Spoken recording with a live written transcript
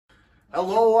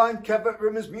Hello, I'm Kev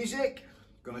Atherton Music.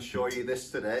 I'm going to show you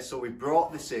this today. So we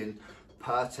brought this in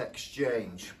part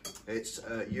exchange. It's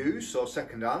used, so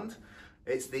second hand.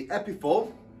 It's the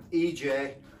Epiphone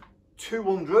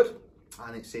EJ200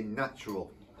 and it's in natural.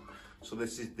 So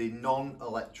this is the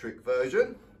non-electric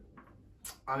version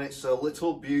and it's a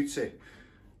little beauty.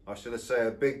 Or should I say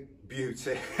a big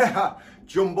beauty.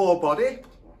 Jumbo body.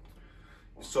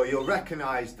 So you'll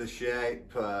recognise the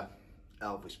shape.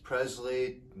 Elvis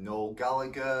Presley, Noel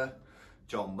Gallagher,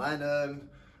 John Lennon,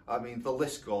 I mean the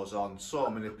list goes on, so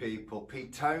many people,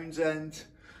 Pete Townsend,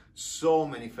 so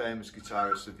many famous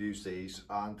guitarists have used these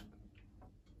and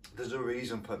there's a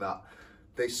reason for that.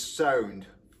 They sound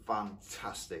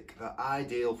fantastic, they're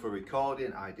ideal for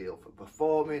recording, ideal for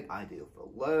performing, ideal for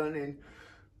learning.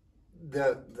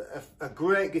 They're a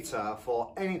great guitar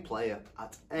for any player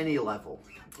at any level.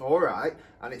 Alright,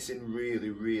 and it's in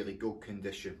really good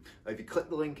condition. If you click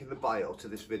the link in the bio to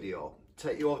this video,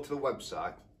 take you over to the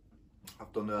website.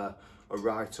 I've done a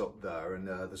write-up there and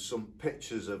there's some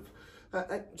pictures of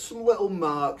some little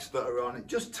marks that are on it,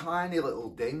 just tiny little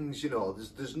dings, you know.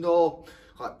 There's no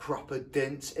like proper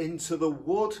dents into the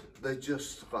wood. They're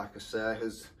just, like I say,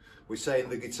 as we say in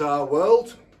the guitar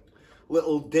world,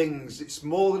 little dings. It's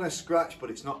more than a scratch, but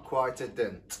it's not quite a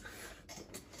dent.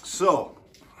 So,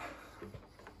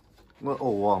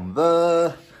 little one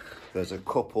there. There's a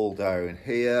couple down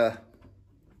here.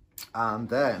 And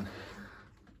then,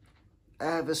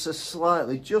 ever so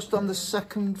slightly, just on the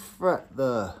second fret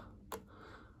there.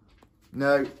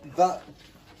 Now, that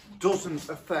doesn't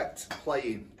affect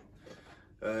playing.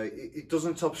 It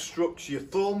doesn't obstruct your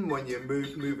thumb when you're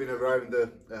moving around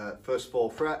the first 4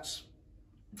 frets.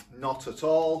 Not at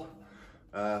all.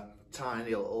 Tiny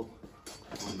little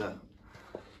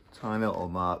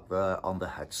mark there on the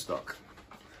headstock.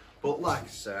 But like I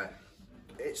said,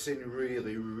 it's in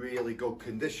really good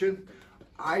condition.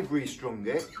 I've restrung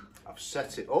it, I've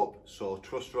set it up, so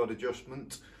truss rod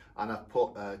adjustment, and I've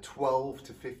put a 12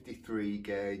 to 53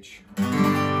 gauge.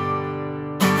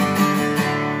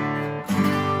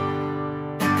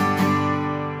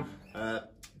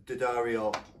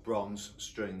 D'Addario bronze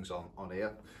strings on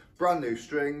here, brand new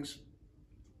strings,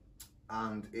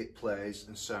 and it plays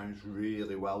and sounds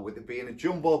really well. With it being a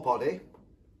jumbo body,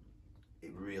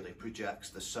 it really projects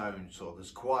the sound, so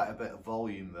there's quite a bit of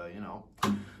volume there, you know.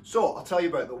 So I'll tell you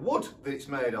about the wood that it's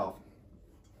made of.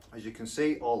 As you can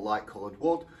see, all light coloured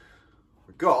wood.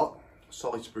 We've got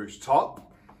solid spruce top,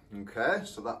 okay,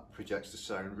 so that projects the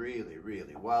sound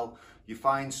really well. You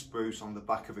find spruce on the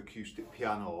back of acoustic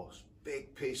pianos.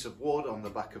 Big piece of wood on the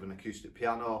back of an acoustic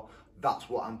piano, that's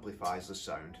what amplifies the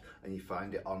sound, and you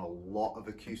find it on a lot of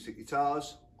acoustic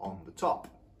guitars on the top.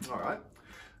 All right,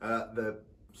 the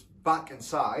back and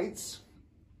sides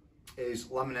is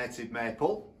laminated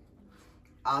maple,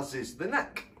 as is the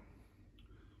neck.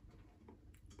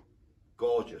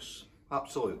 Gorgeous,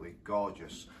 absolutely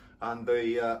gorgeous. And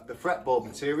the fretboard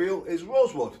material is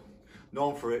rosewood,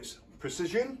 known for its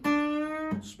precision,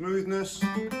 smoothness,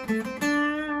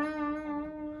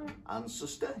 and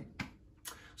sustain.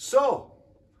 So,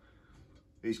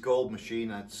 these gold machine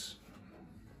heads,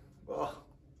 oh,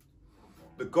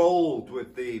 the gold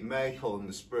with the maple and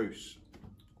the spruce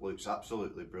looks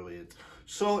absolutely brilliant.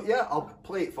 So yeah, I'll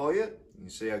play it for you. You can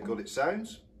see how good it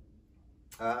sounds.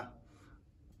 And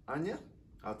yeah,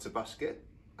 add to basket.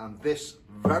 And this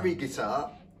very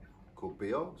guitar could be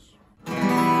yours.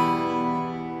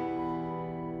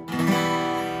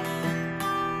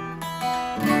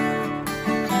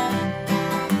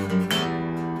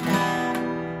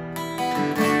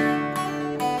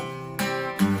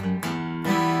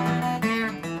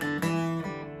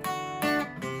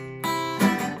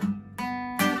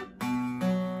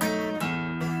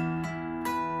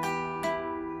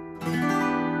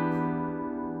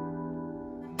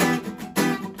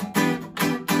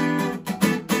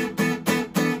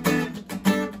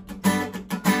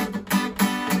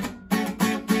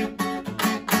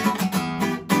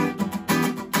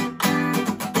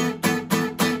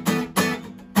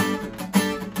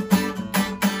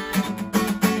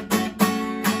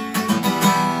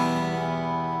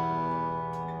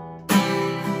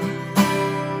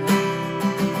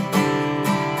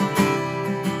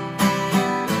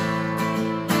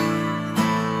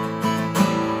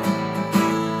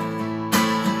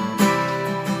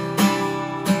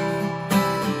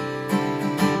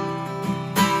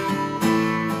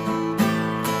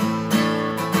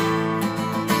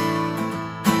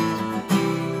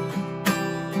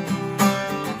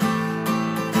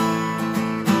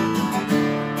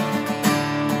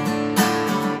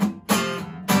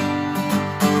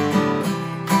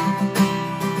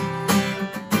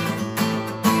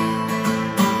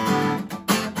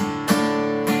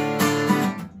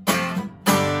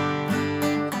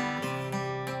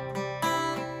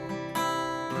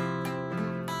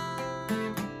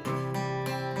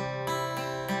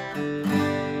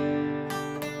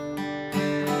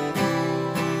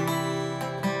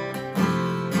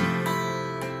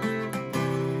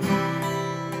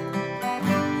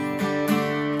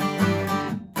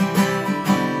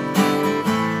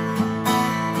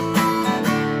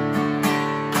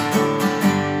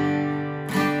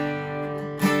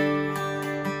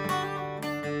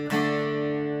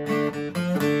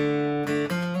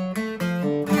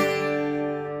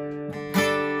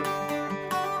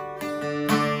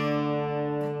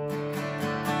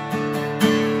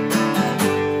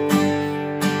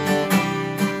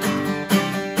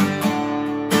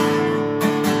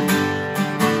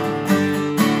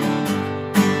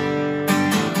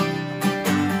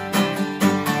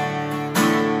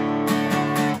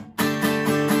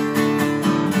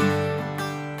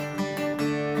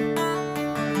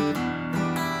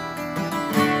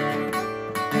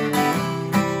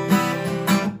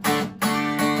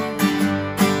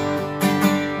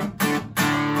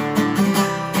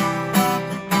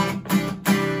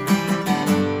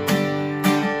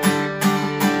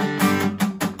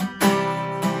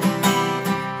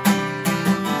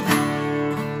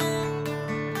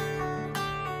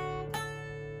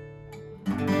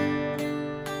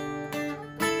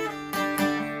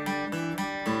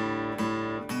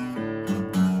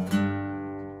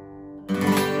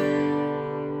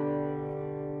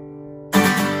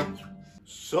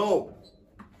 So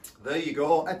there you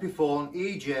go, Epiphone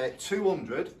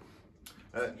EJ200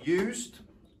 used.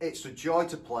 It's a joy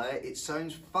to play, it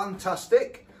sounds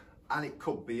fantastic, and it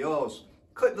could be yours.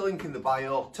 Click the link in the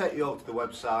bio, take you over to the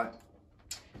website.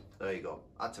 There you go,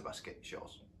 add to basket, it's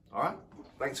yours. All right,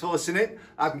 thanks for listening.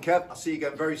 I'm Kev, I'll see you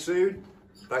again very soon.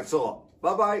 Thanks a lot,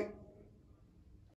 bye bye.